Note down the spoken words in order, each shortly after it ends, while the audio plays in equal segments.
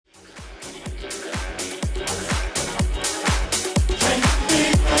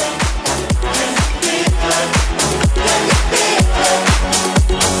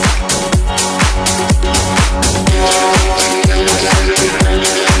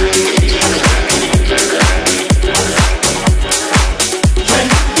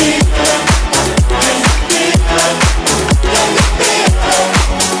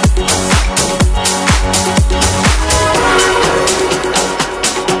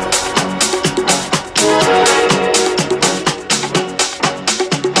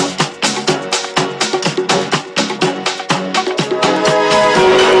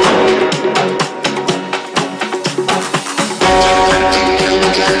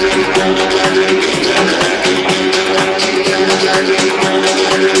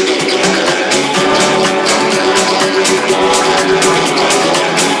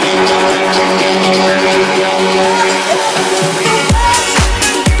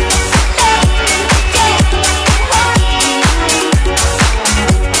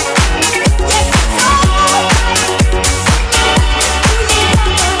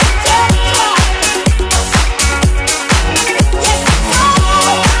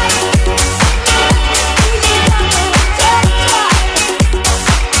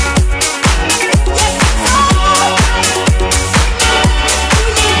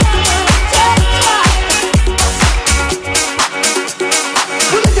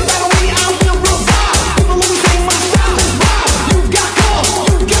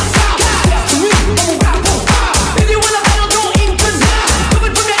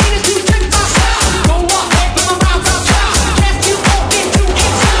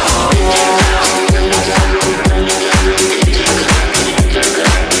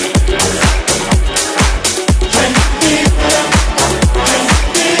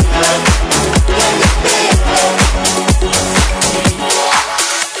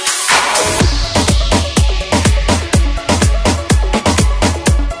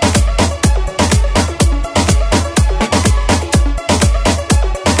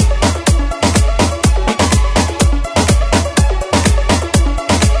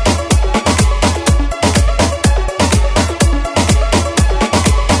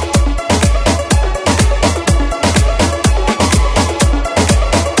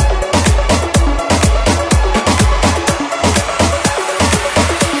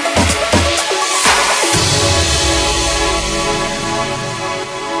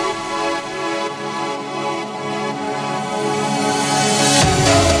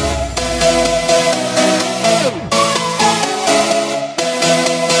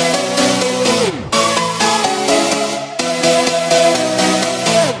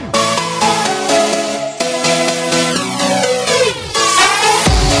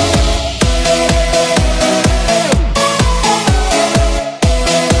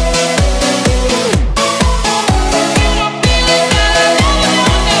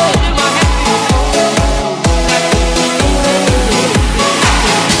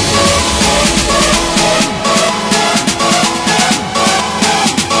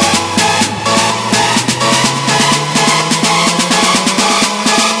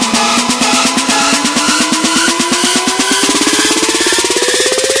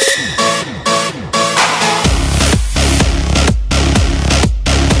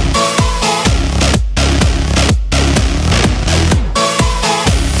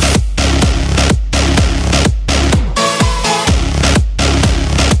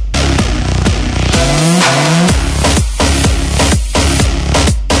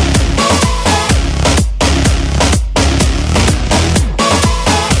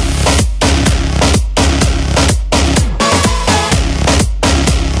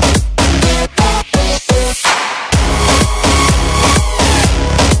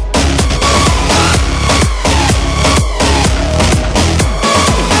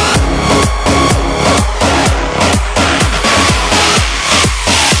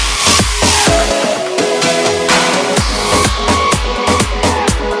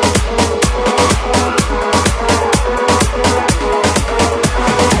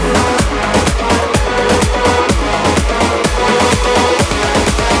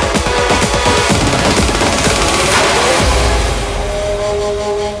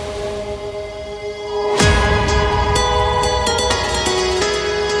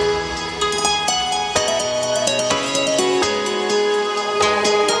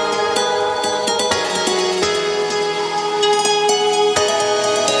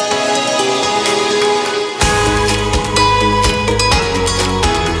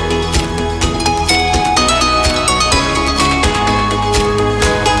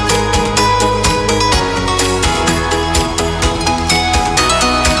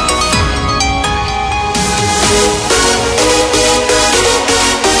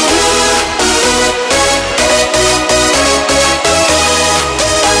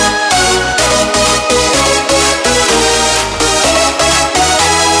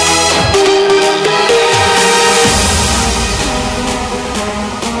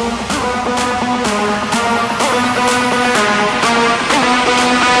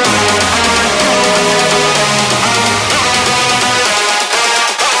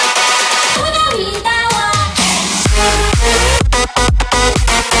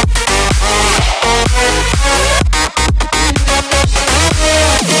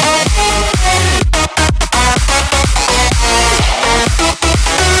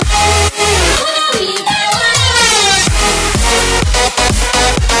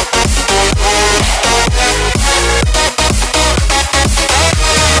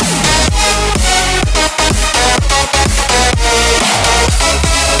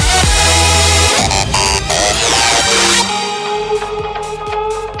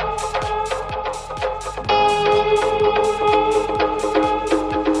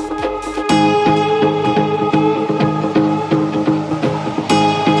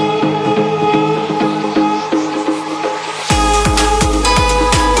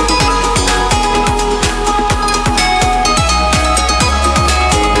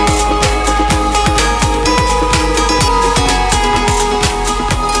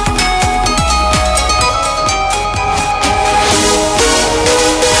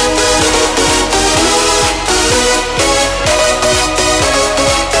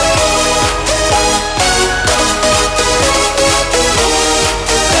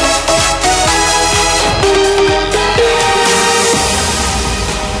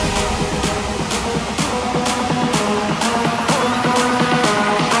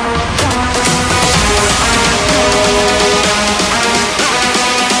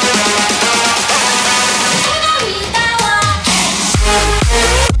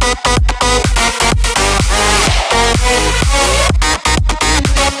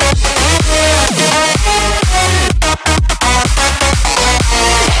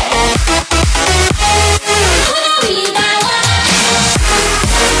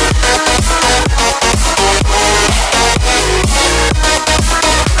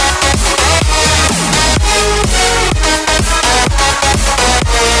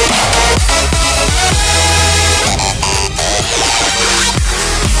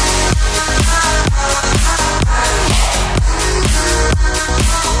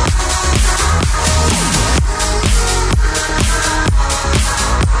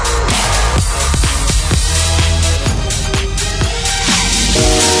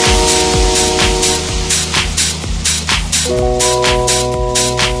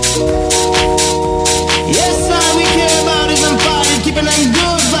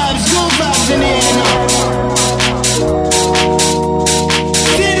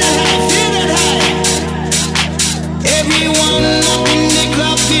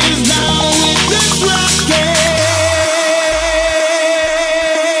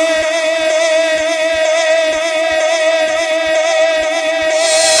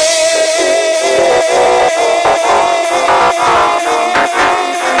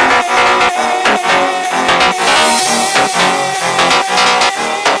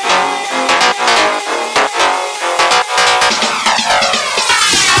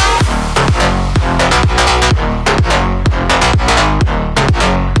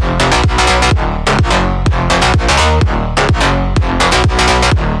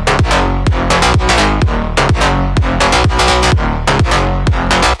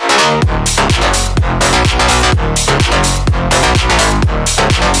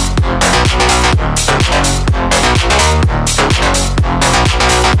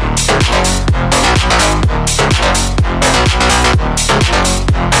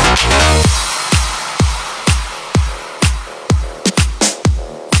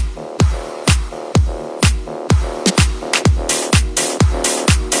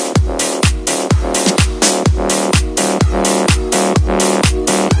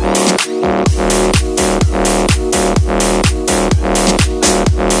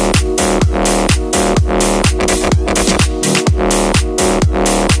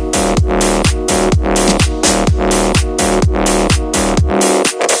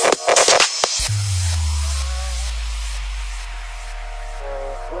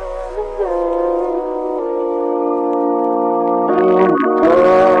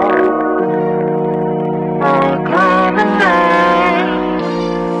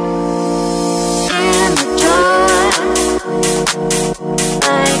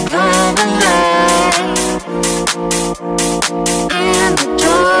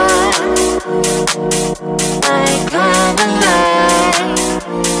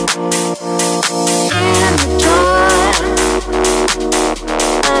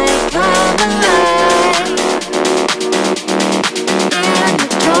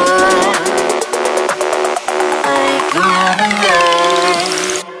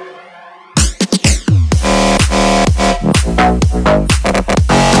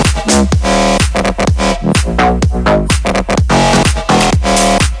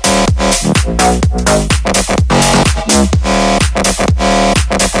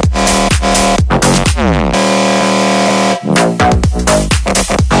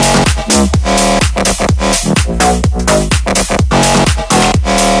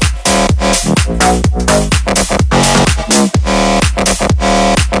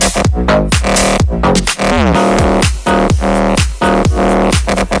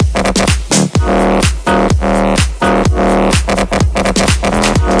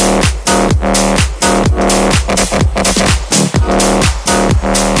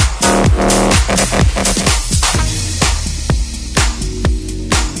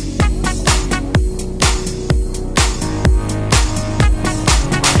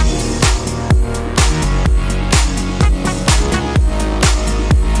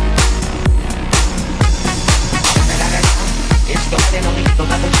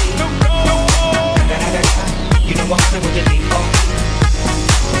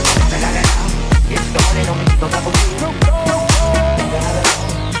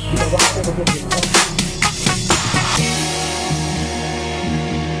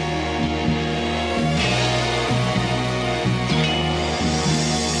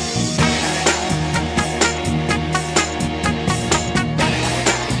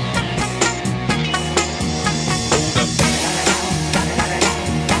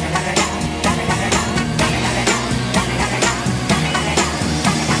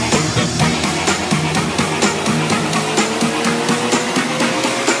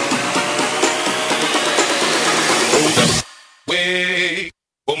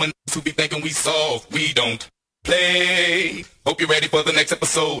solve, we don't play. Hope you're ready for the next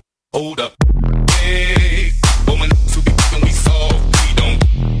episode. Hold up. Hey, woman, who be thinking we solve, we don't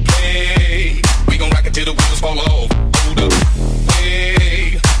play. We gon' rock it till the wheels fall off. Hold up.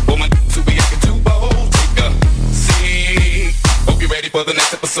 Hey, woman, who be acting too bold. Take a seat. Hope you're ready for the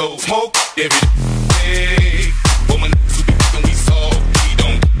next episode. Smoke every day. Woman, who be thinking we solve, we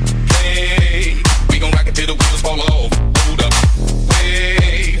don't play. We gon' rock it till the wheels fall off. Hold up.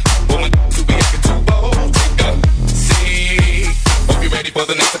 Hey, woman, who be acting too bold. Take a seat. Hope you're ready for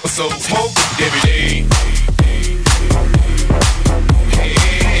the next episode. Smoke every day.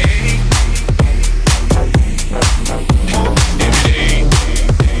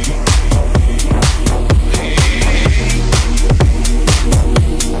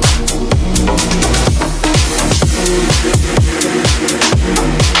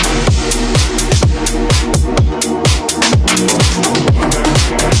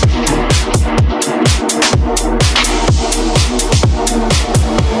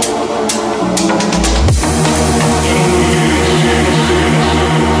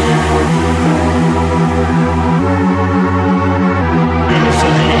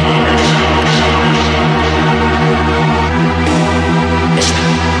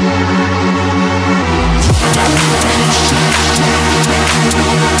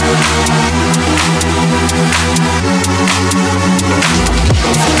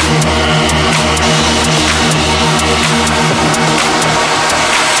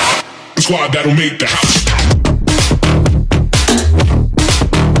 Squad that'll make the house.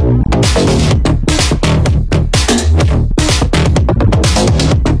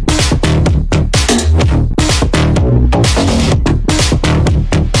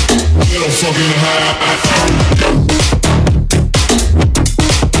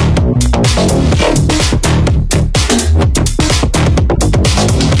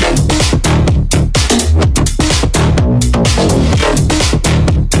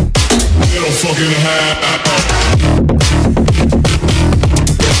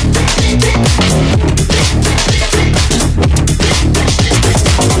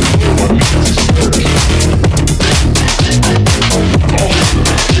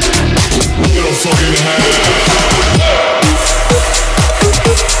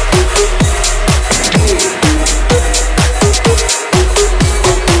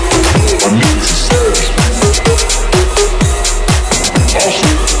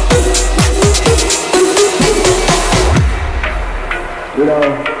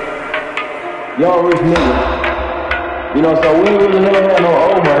 Y'all rich niggas. You know, so we ain't really never had no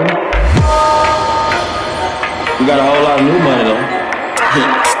old money. We got a whole lot of new money though.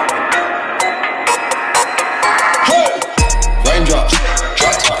 Hey! Raindrops,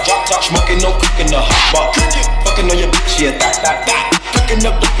 drop top, smoking, no cooking, the hot box. Fucking on your bitch, yeah, that. Cooking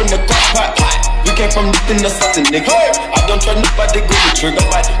up in the crock pot. We came from nothing to something, nigga. Hey! I don't try nobody, go the trigger.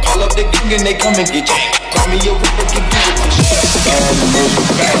 Like, call up the gang and they come and get you. Call me a whipper, give you a push.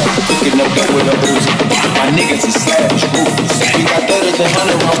 Cooking up with a booze. My niggas is savage, ruthless. We got 30s and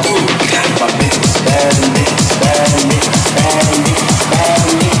 100 round food. My bitch is stabbing me.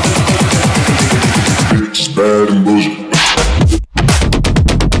 Bitch is bad and bullshit.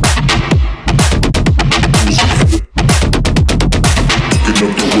 Cooking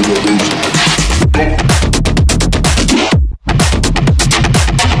up with a booze.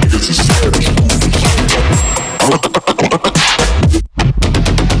 Niggas is savage, ruthless.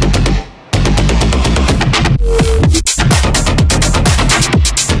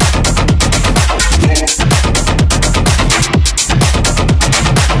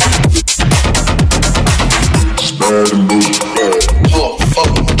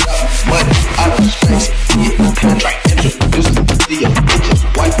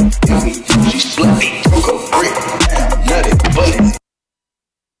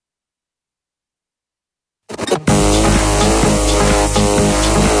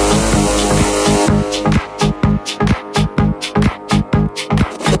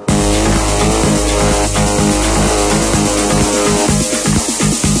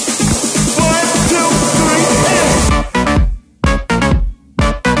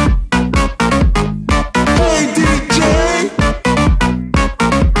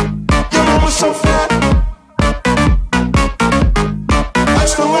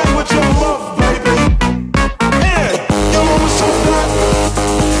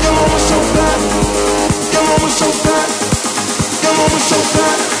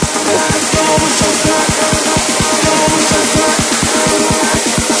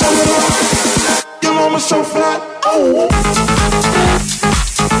 So fat, oh.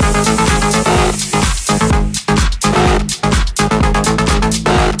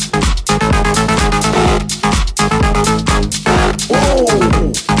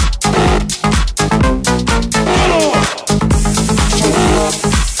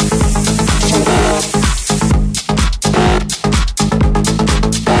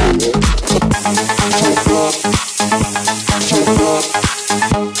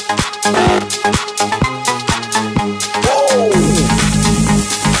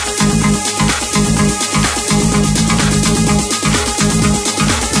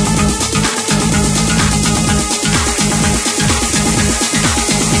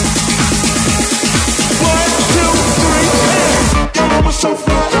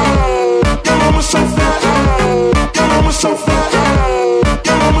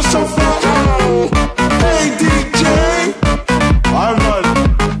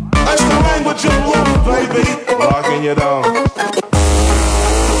 locking you down.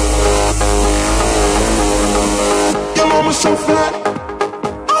 Your mama's so fat.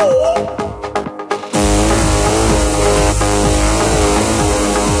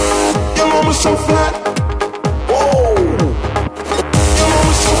 Your mama's so fat. Your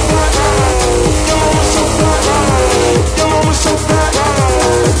mama's so fat. Your mama's so fat. Your mama's so fat.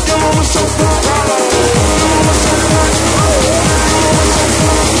 Your mama's so fat.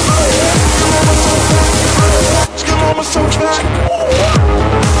 Your mama's so fat.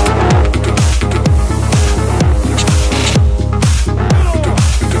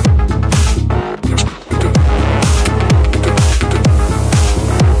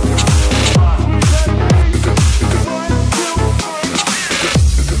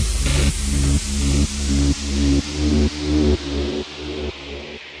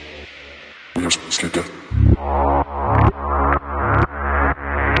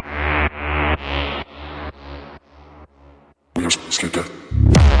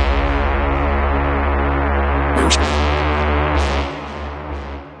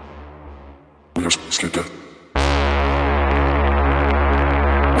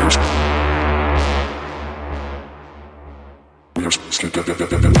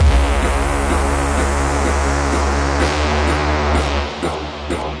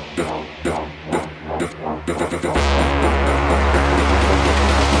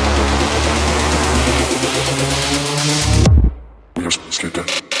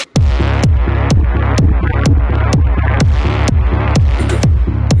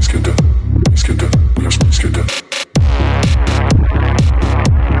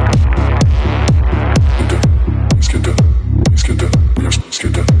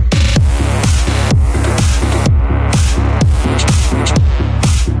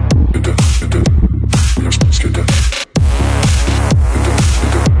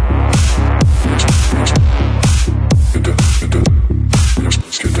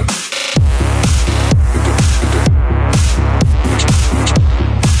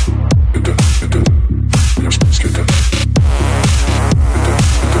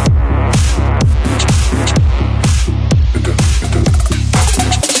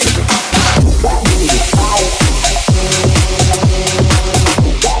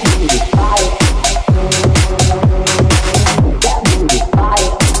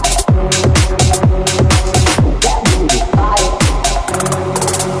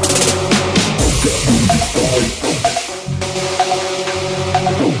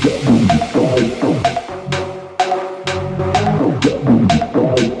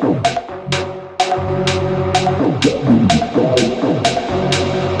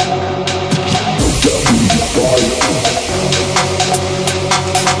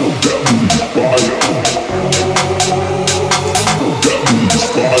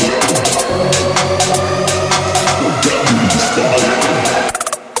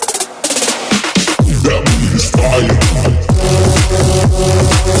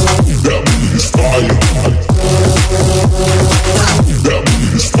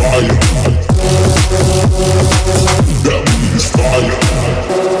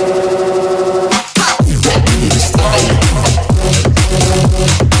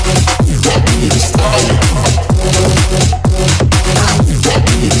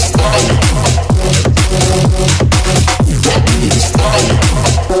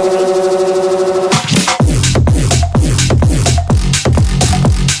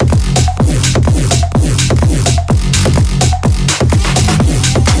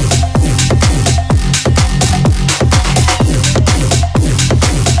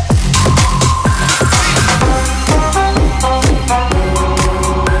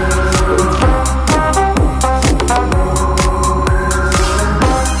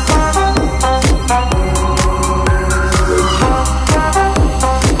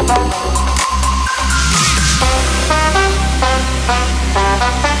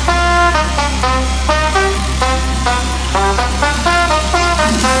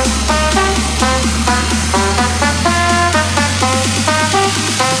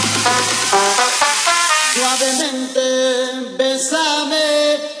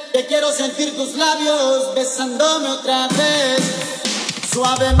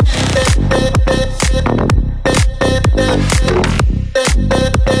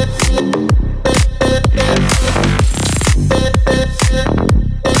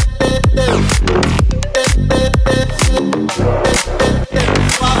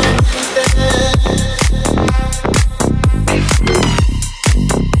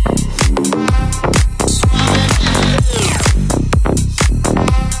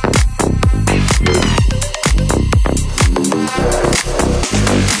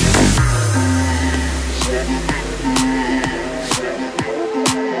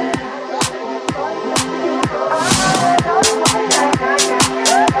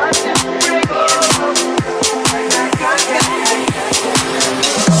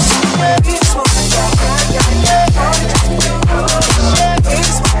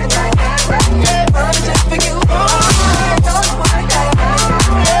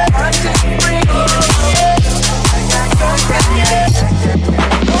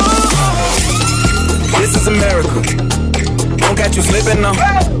 tripping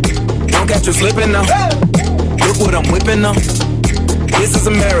now. Don't catch you slipping now. Look what I'm whipping now. This is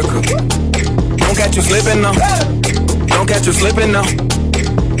America. Don't catch you slipping now. Don't catch you slipping now.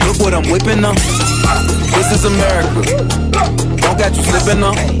 Look what I'm whipping now. This is America. Don't catch you slipping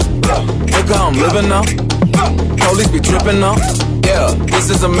now. Look how I'm living now. Police be tripping now. Yeah, this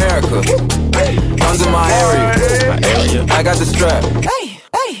is America. Guns in my area. I got the strap.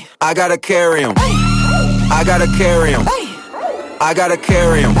 I gotta carry 'em. I gotta carry 'em. I gotta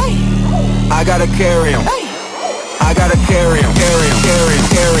carry 'em. I gotta carry 'em. I gotta carry 'em. Carry 'em. Carry 'em.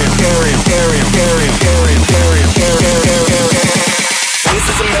 Carry 'em. Carry 'em. Carry 'em. Carry 'em. Carry 'em. Carry 'em. Carry 'em. This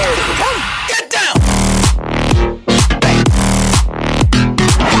is America. Get down.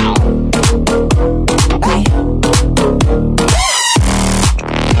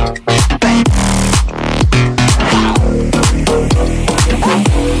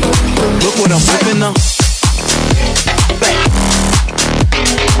 Look what I'm whipping now.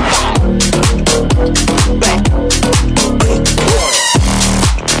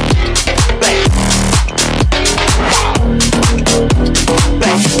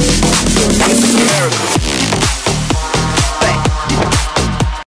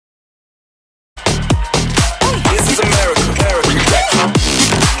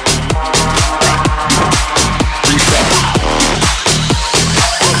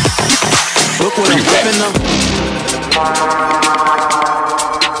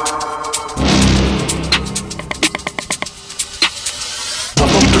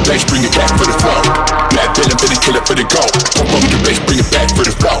 Bring it back for the flow. Bad villain, finna kill it for the go. Pump up the bass, bring it back for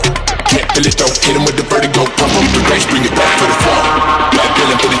the flow. Can't feel it though, hit him with the vertigo. Pump up the bass, bring it back for the flow. Bad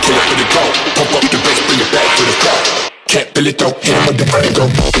villain, finna kill it for the go. Pump up the bass, bring it back for the flow. Can't feel it though, hit him with the vertigo.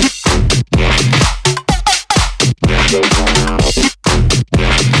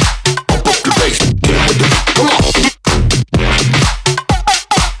 Pump up the bass, hit him with the, come on.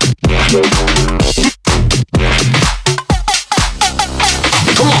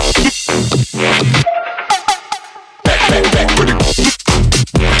 Back for the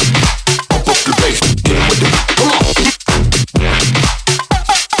pump up the bass, hit him with the, come on.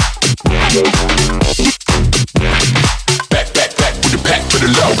 Back with the pack for the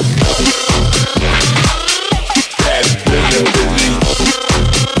low. Bad Billy.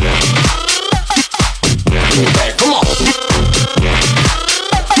 Back, come on.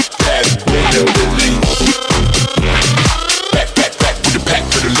 Bad Billy. Back with the pack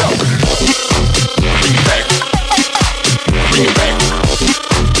for the low. Bring it back. Bring it back.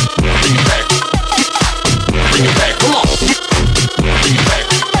 Bring it back. Bring it back. Come on. Bring it back.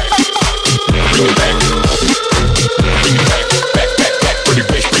 Bring it back. Bring it back. Back for the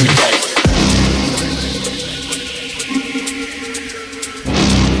bass. Bring it back.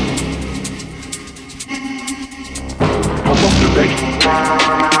 Pump up the bass.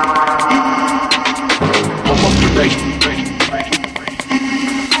 Pump up the bass.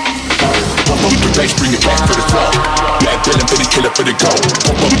 Pump up the bass. Bring it back for the flow. Bad villain, finna kill it for the go.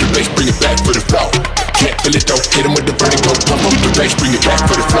 Pump up the bass, bring it back for the flow. Can't feel it though, hit him with the vertigo. Pump up the bass, bring it back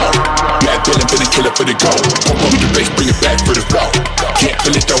for the flow. Bad villain, finna kill it for the go. Pump up the bass, bring it back for the flow. Can't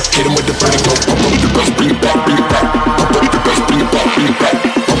feel it though, hit him with the vertigo. Pump up the bass, bring it back, bring it back. Pump up the bass, bring it back, bring it back.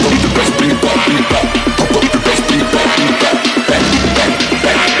 Pump up the bass, bring it back, bring it back. Pump up the bass, bring it back, bring it back.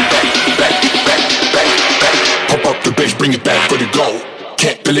 Pump up the bass, bring it back for the go.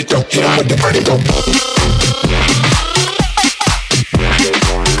 Can't feel it though, hit him with the vertigo.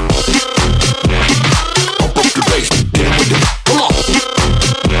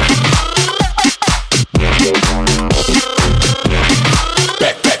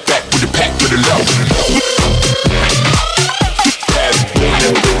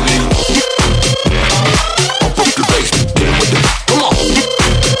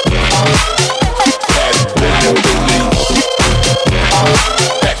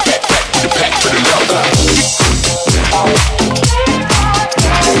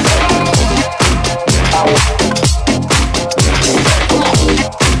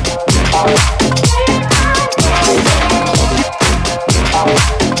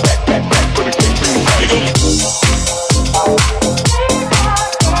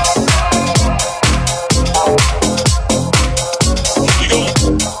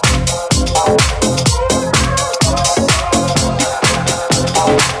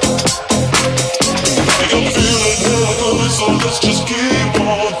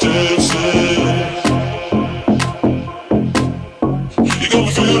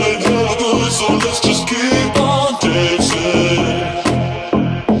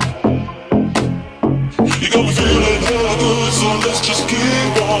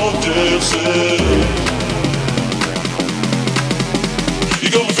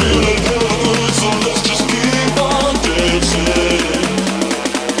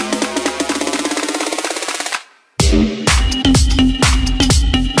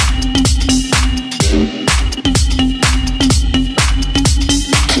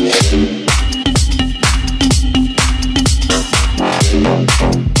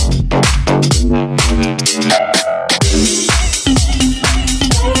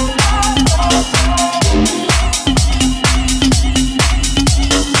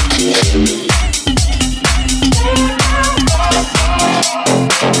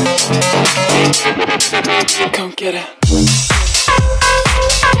 Come get it.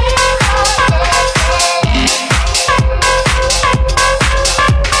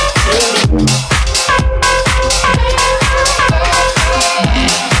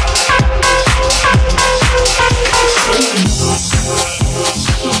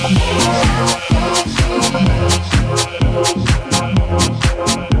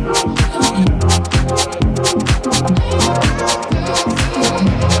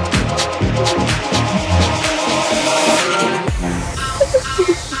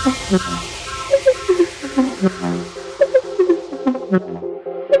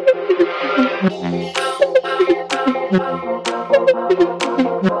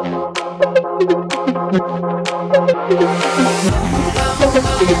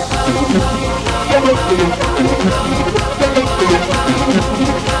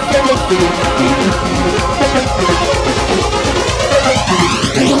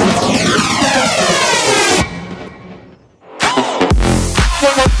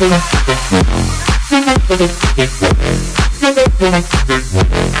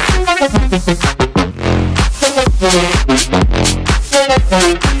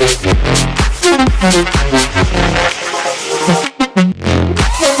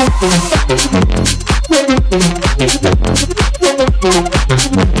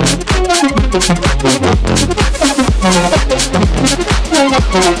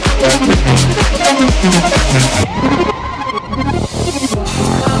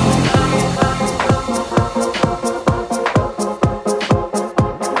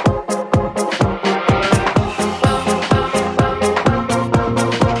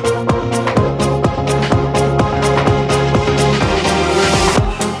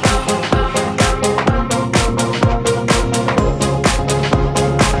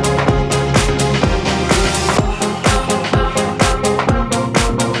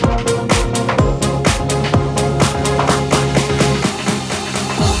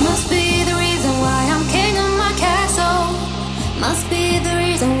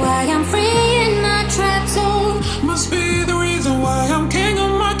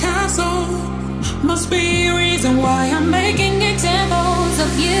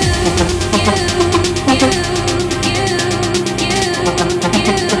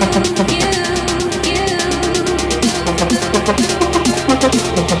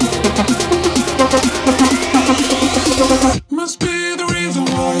 Must be the reason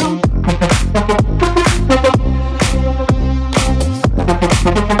why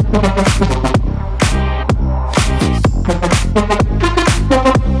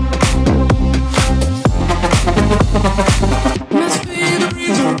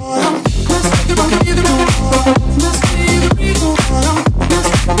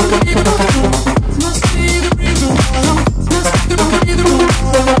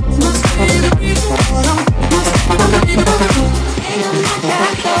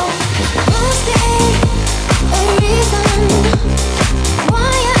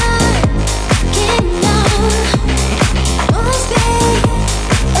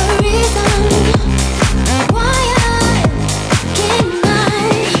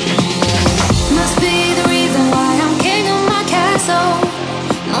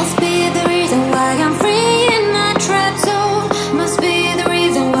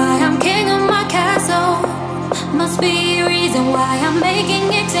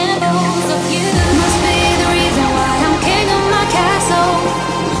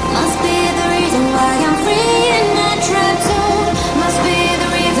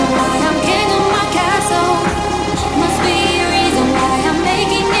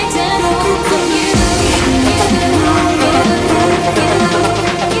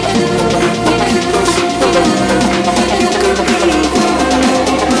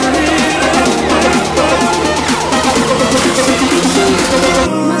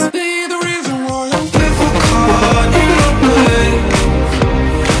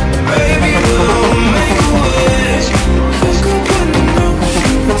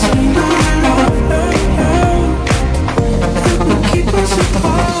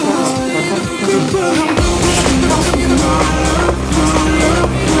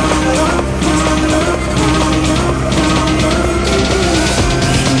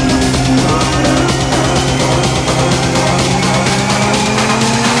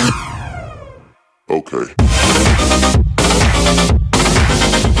Okay.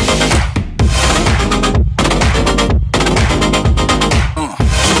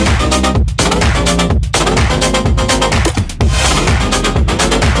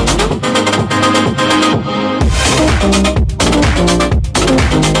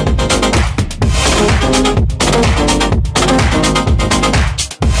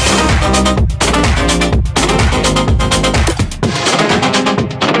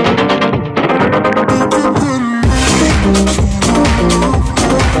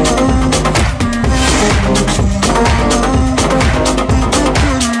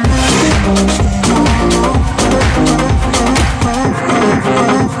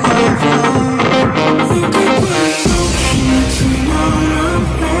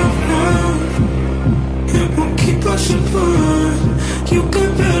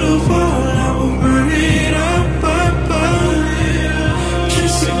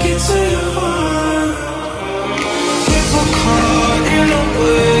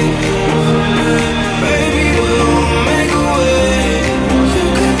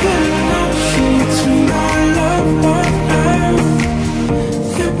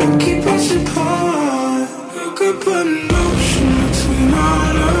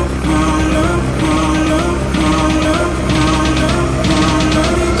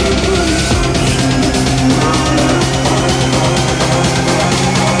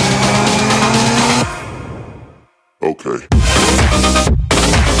 Okay.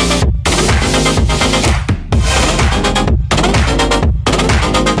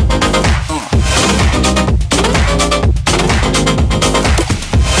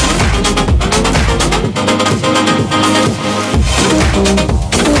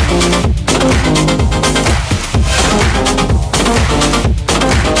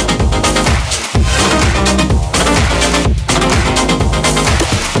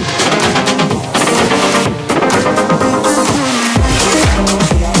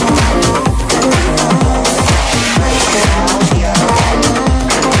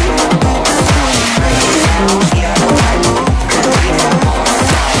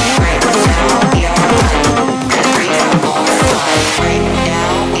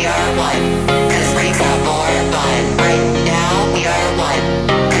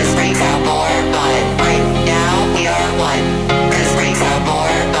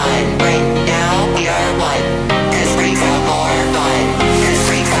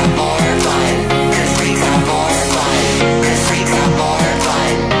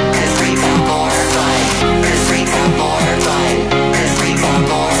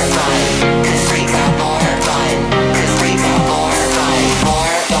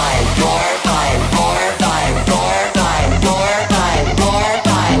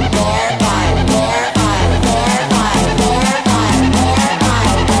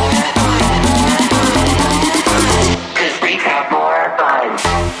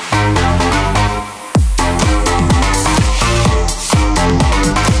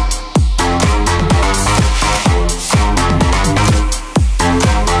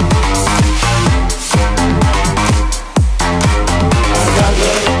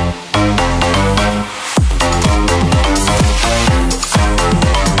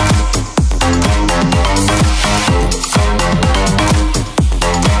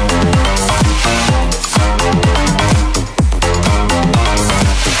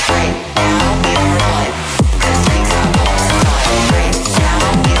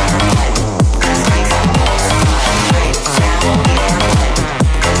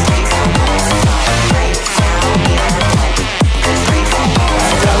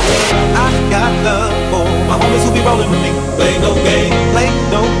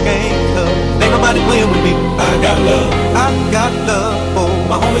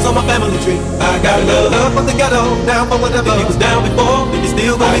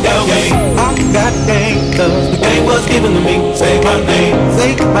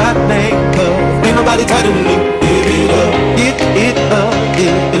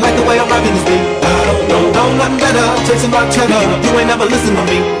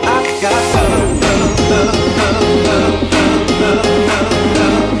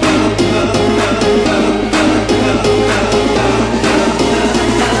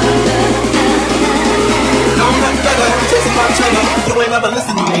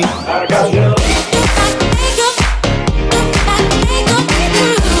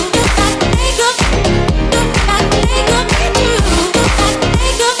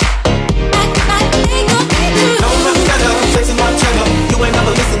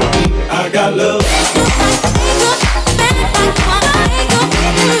 I got love.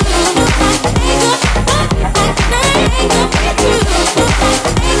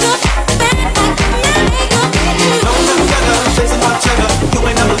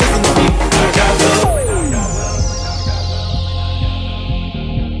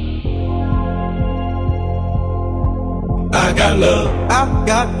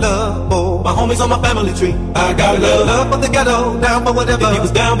 love for my homies on my family tree. I got love for the ghetto, down for whatever. If you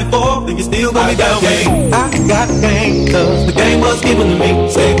was down before, then you still gonna be down. I got game, cause the game was given to me.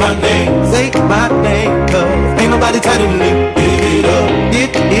 Say my name, cause ain't nobody tighter than me. Give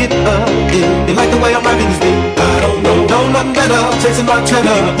it up, if you like the way I'm rapping this beat. I don't know nothing better, chasing my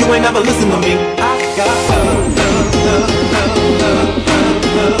cheddar. You ain't never listen to me. I got love.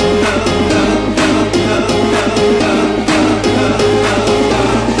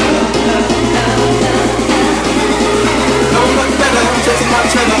 Chasing my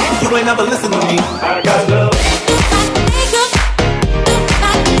cheddar, you ain't never listen to me. I got love.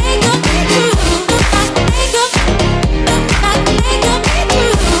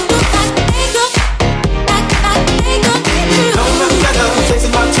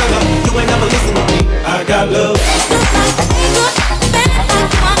 Chasing my cheddar, you ain't never listen to me. I got love.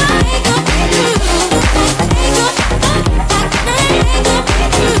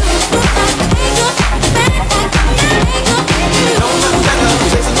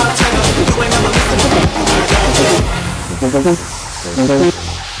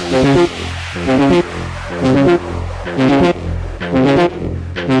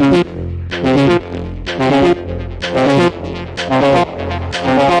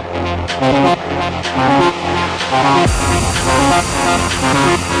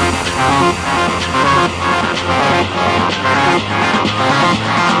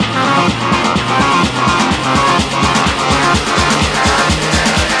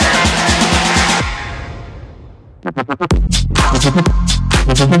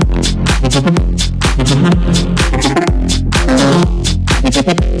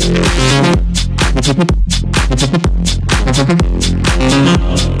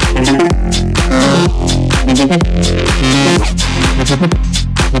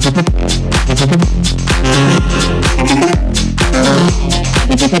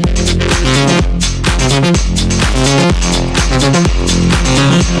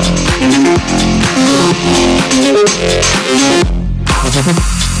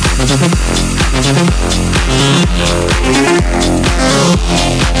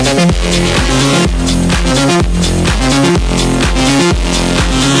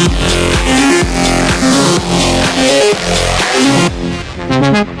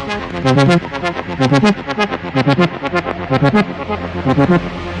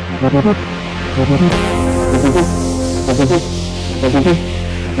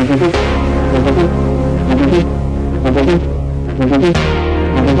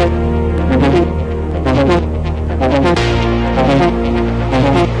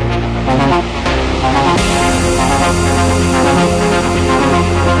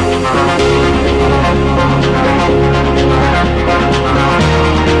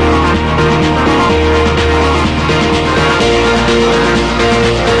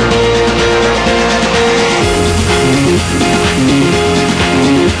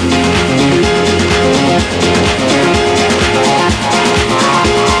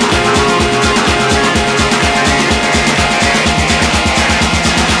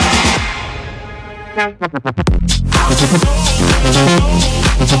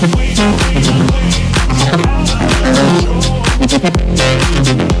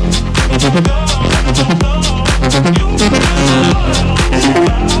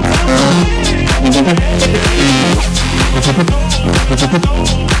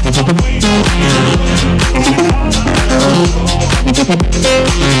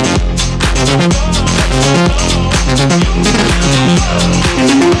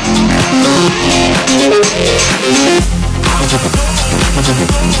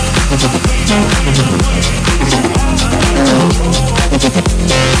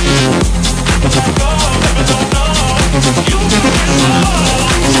 You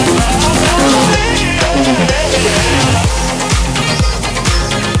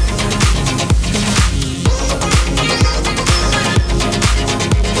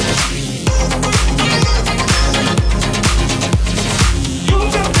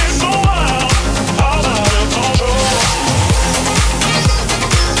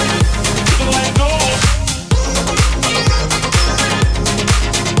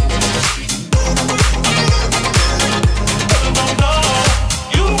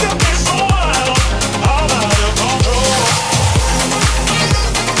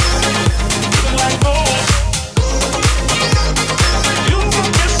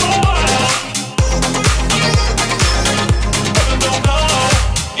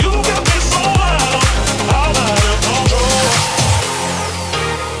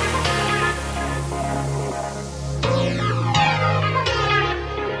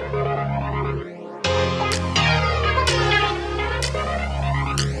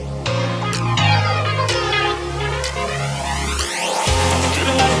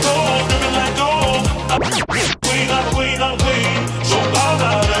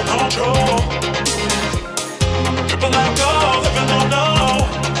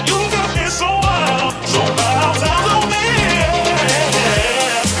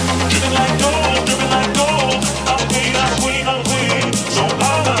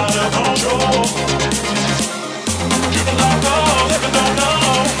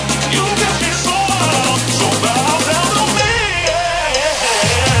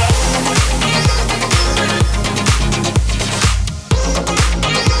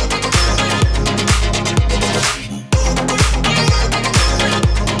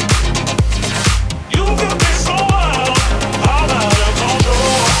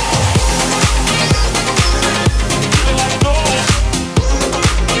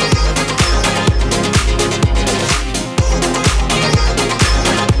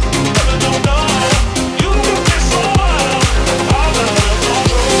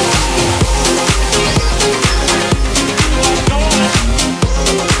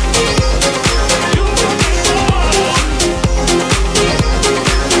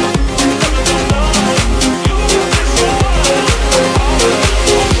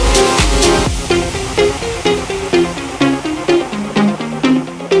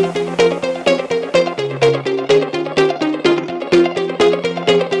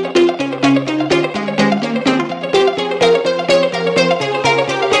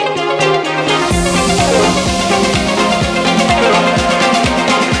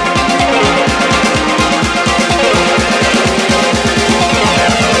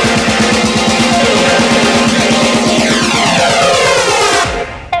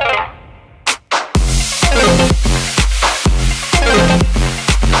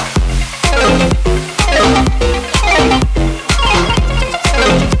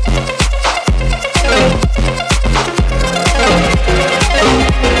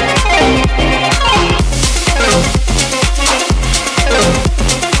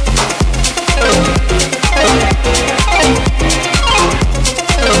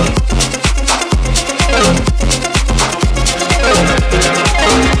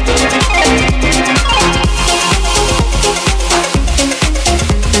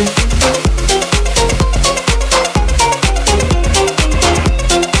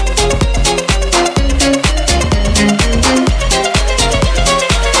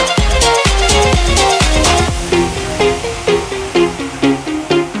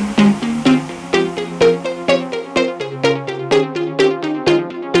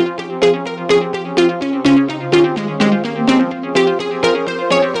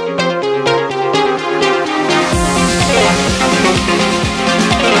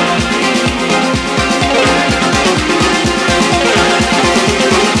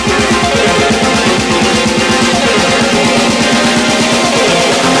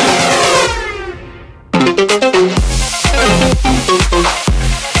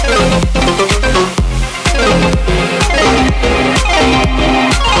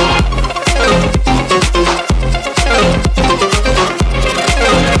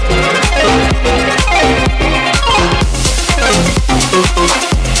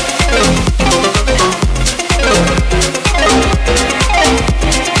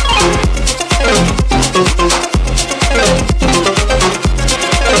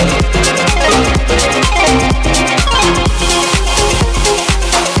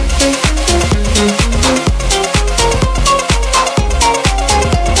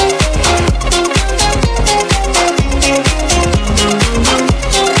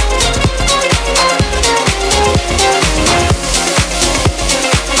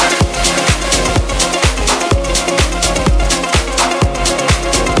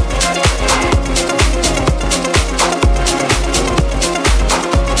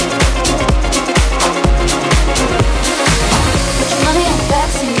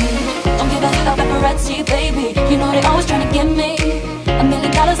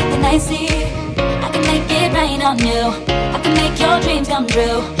icy. I can make it rain on you. I can make your dreams come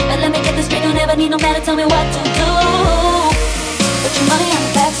true. But let me get this straight, you'll never need no man to tell me what to do. Put your money on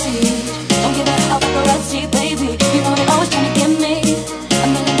the backseat. Don't give it up paparazzi, baby. You know they're always trying to give me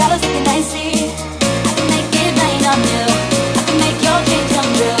 $1 million looking icy. I can make it rain on you. I can make your dreams come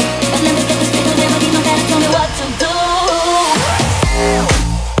true. But let me get this straight, you'll never need no man to tell me what to do.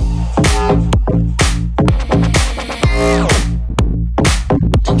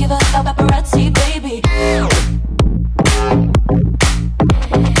 Don't give a fuck paparazzi, baby. I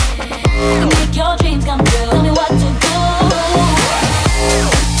can make your dreams come true. Tell me what to do.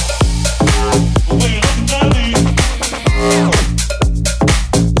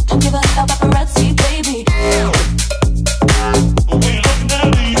 Don't give a fuck paparazzi, baby. I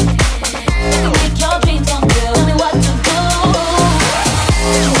can make your dreams come true. Tell me what to do.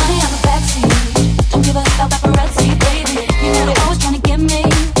 Put your money on the backseat. Don't give a fuck paparazzi, baby. You know they always trying to give me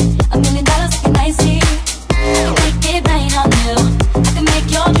 $1 million looking icy. I can make it rain on you. I can make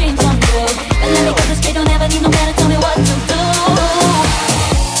your dreams come true. But let me get this straight, don't ever need no man to tell me what to do.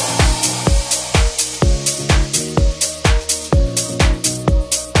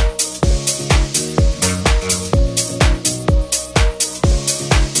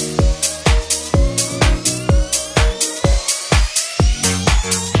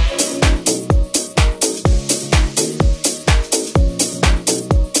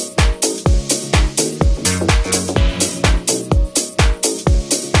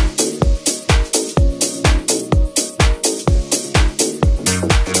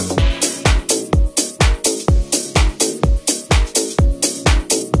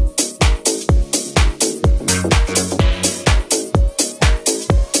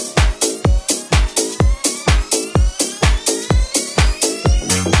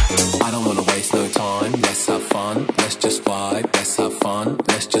 I don't wanna waste no time, let's have fun, let's just vibe, let's have fun,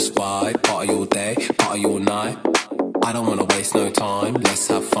 let's just vibe, party all day, party all night. I don't wanna waste no time, let's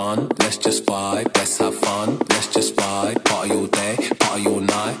have fun, let's just vibe, let's have fun, let's just vibe, party all day, party all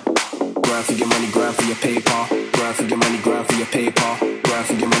night. Grind for your money, grind for your paper, grind for your money, grind for your paper, grind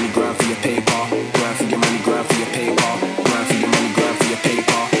for your money, grind for your paper, grind for your money, grind for your paper, grind for your money, grind for your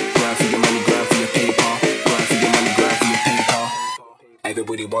paper, grind for your money, grind for your paper, grind for your money, grind for your paper.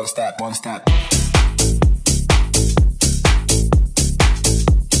 Everybody one step, one step.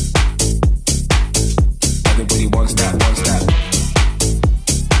 Everybody one step, one step.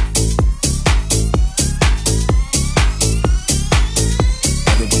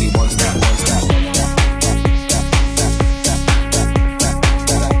 Everybody one step, one step.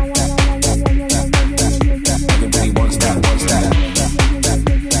 Everybody one step, one step.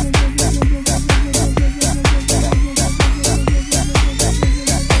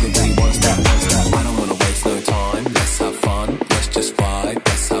 Everybody one step, one step.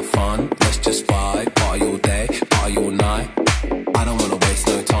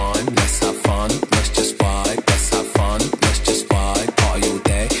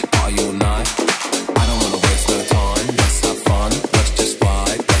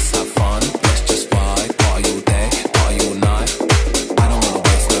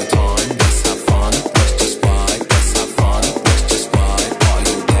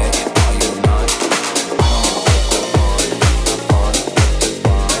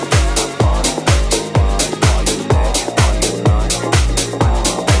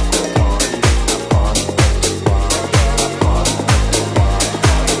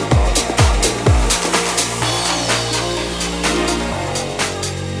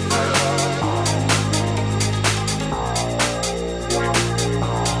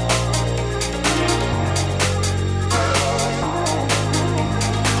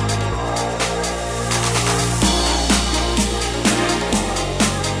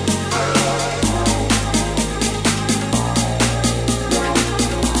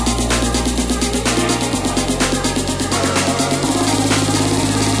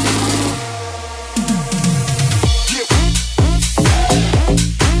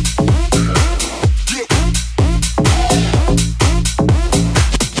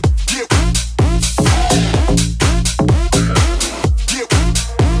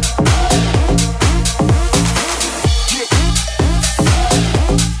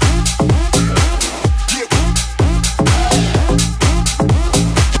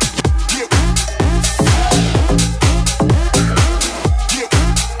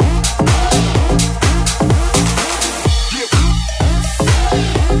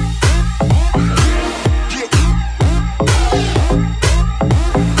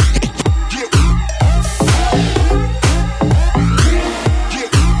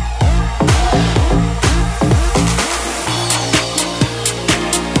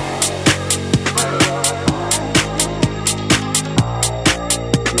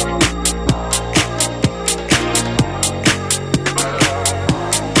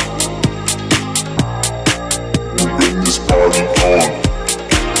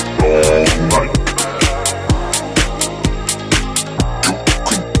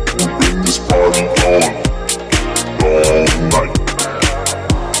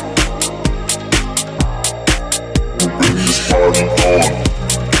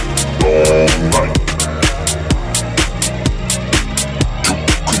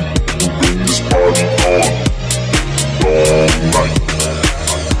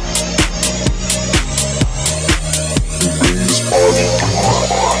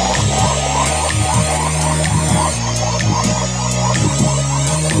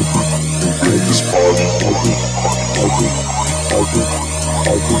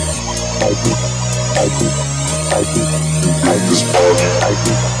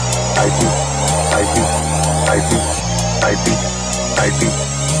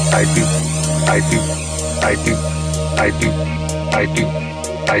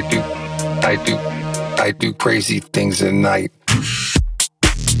 I do crazy things at night.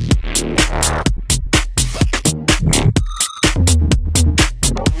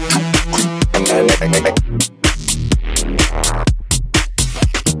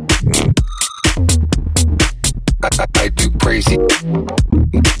 I do crazy.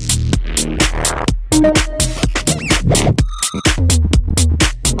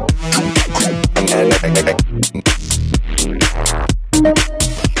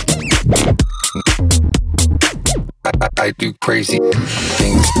 I do crazy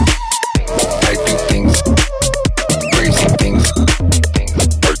things. I do things. Crazy things. Things. I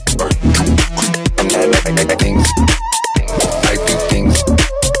do things. Crazy things. Things. I do things.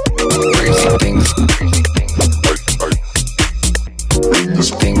 Crazy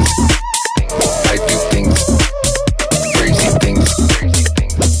things. Things. I do things. Crazy things.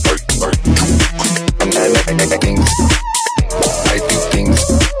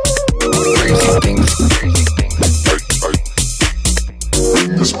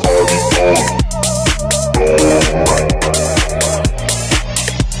 Bring this party on. All night.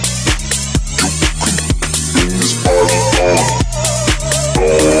 Bring this party on. All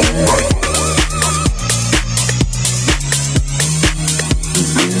night.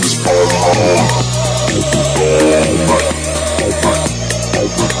 Bring this party on. All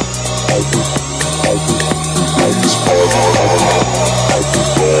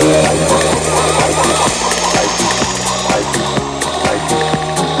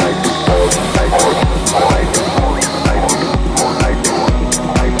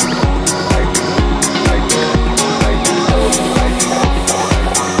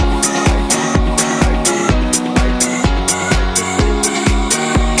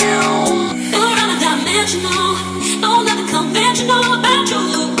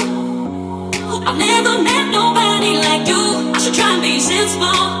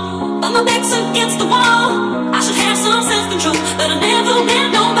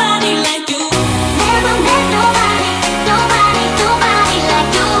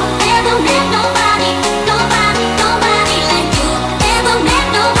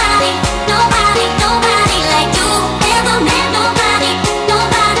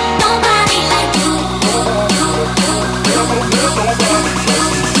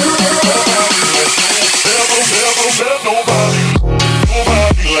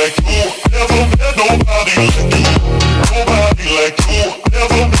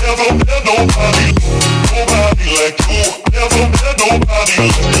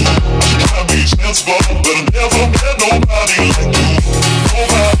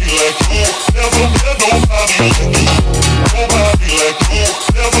Nobody like you, never met nobody like you.